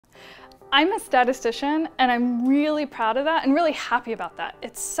I'm a statistician, and I'm really proud of that and really happy about that.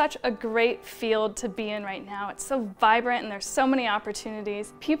 It's such a great field to be in right now. It's so vibrant and there's so many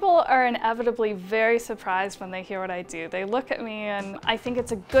opportunities. People are inevitably very surprised when they hear what I do. They look at me and I think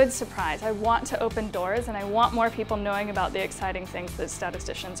it's a good surprise. I want to open doors and I want more people knowing about the exciting things that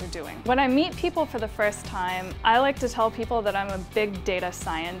statisticians are doing. When I meet people for the first time, I like to tell people that I'm a big data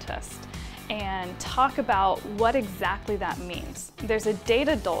scientist and talk about what exactly that means. There's a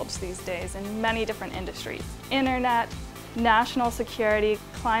data bulge these days in many different industries. Internet, national security,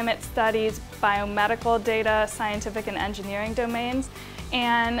 climate studies, biomedical data, scientific and engineering domains.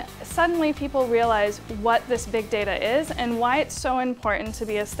 And suddenly people realize what this big data is and why it's so important to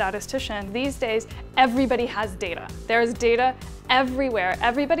be a statistician. These days, everybody has data. There's data everywhere.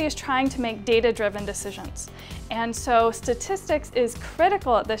 Everybody is trying to make data-driven decisions. And so statistics is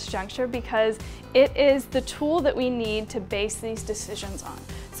critical at this juncture because it is the tool that we need to base these decisions on.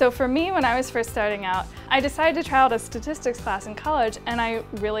 So for me, when I was first starting out, I decided to try out a statistics class in college and I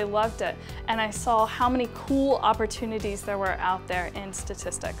really loved it. And I saw how many cool opportunities there were out there in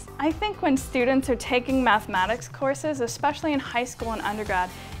statistics. I think when students are taking mathematics courses, especially in high school and undergrad,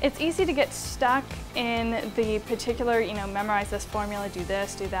 it's easy to get stuck in the particular, memorize this formula, do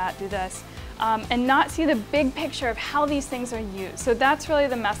this, do that, do this. And not see the big picture of how these things are used. So that's really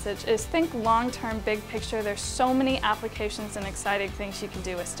the message, is think long-term, big picture. There's so many applications and exciting things you can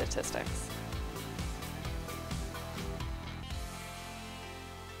do with statistics.